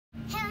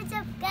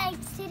up, guys?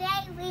 Today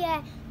we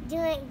are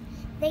doing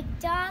the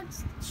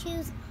dogs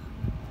choose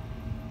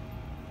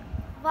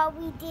what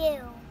we do.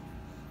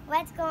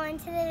 Let's go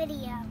into the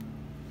video.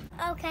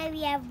 Okay,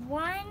 we have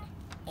 1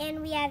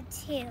 and we have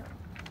 2.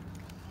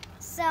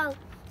 So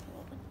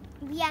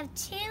we have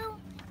 2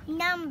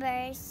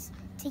 numbers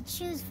to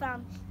choose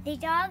from. The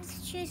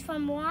dogs choose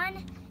from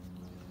 1,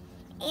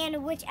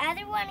 and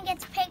whichever one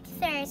gets picked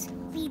first,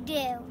 we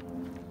do.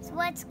 So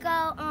let's go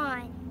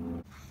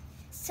on.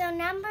 So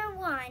number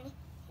 1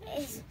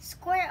 is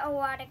squirt a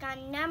water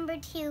gun. Number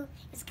 2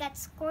 is get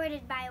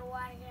squirted by a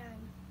water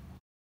gun.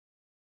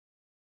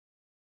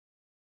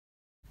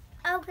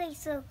 Okay,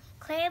 so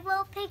Claire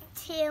will pick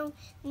 2.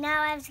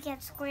 Now I have to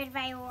get squirted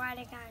by a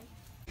water gun.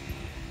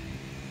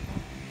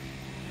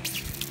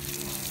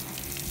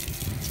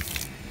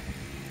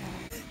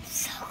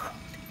 So cold.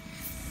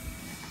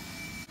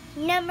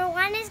 Number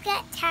 1 is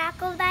get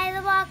tackled by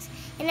the box,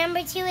 and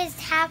number 2 is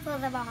tackle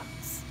the box.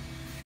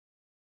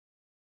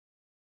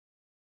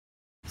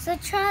 So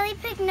Charlie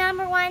picked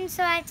number 1,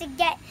 so I have to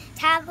get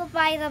tackled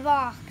by the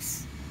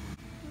box.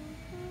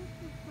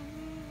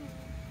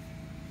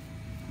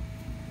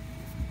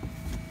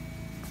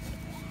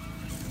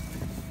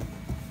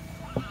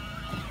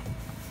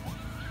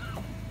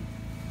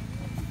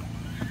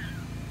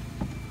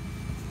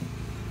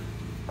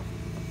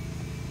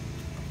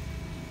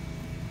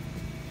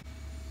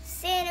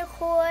 Sit in a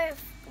cooler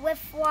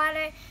with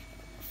water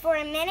for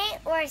a minute,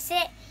 or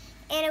sit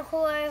in a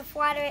cooler with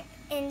water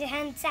in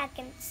 10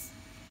 seconds.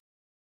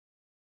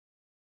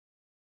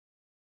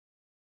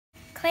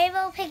 Claire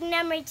will pick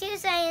number 2,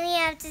 so I only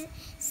have to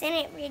sit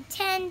it for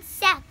 10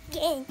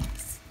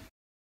 seconds.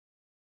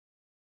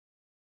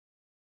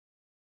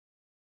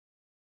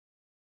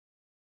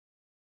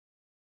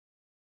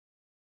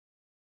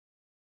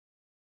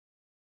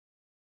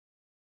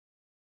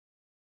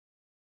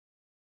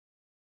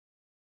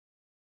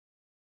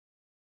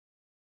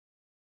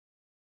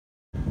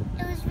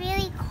 It was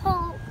really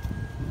cold.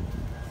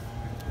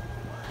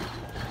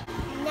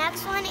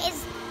 Next one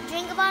is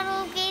drink a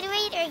bottle of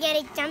Gatorade or get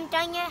it dumped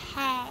on your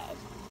head.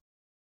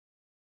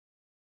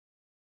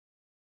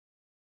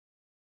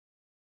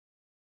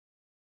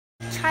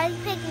 Charlie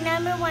picked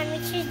number 1,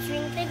 which is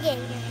drink the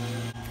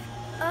Gatorade.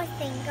 Oh,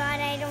 thank God,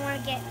 I don't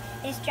want to get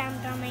this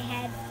dumped on my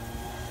head.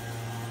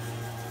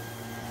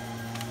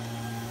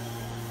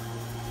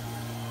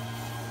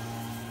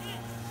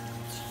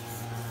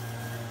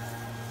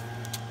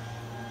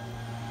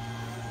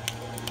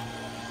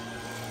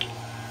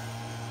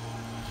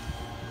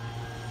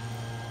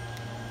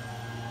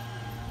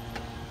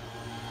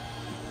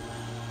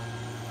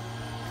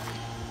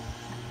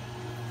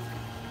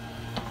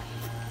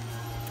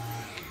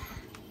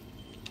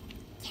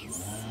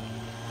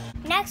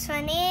 Next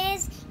one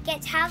is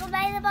get tackled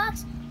by the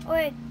box,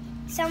 or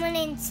someone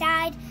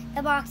inside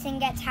the box and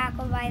get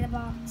tackled by the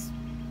box.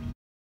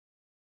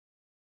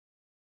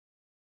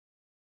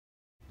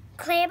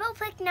 Claire will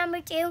pick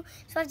number 2,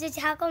 so I have to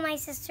tackle my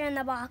sister in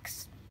the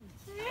box.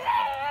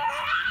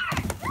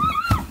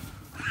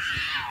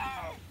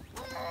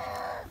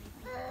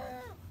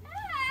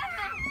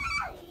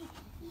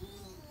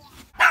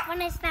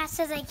 Run as fast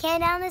as I can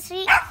down the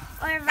street,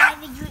 or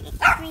ride the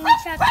green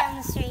truck down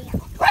the street.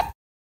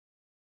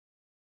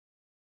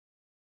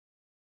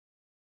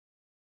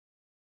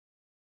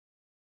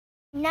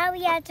 Now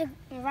we have to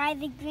ride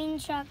the green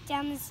truck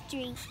down the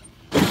street.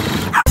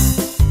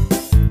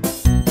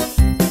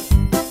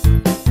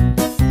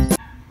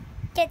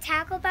 Get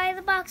tackled by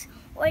the box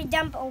or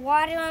dump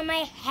water on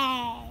my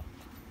head.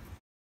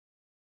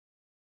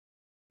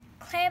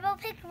 Claire will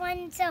pick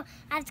 1, so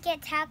I have to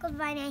get tackled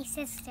by my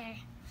sister.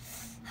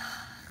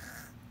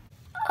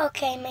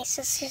 Okay, my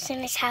sister's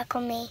gonna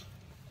tackle me.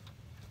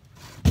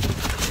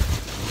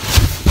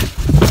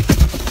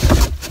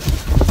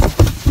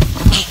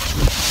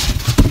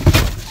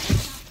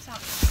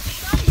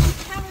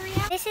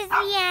 This is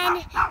the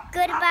end.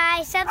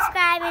 Goodbye.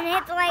 Subscribe and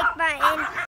hit the like button.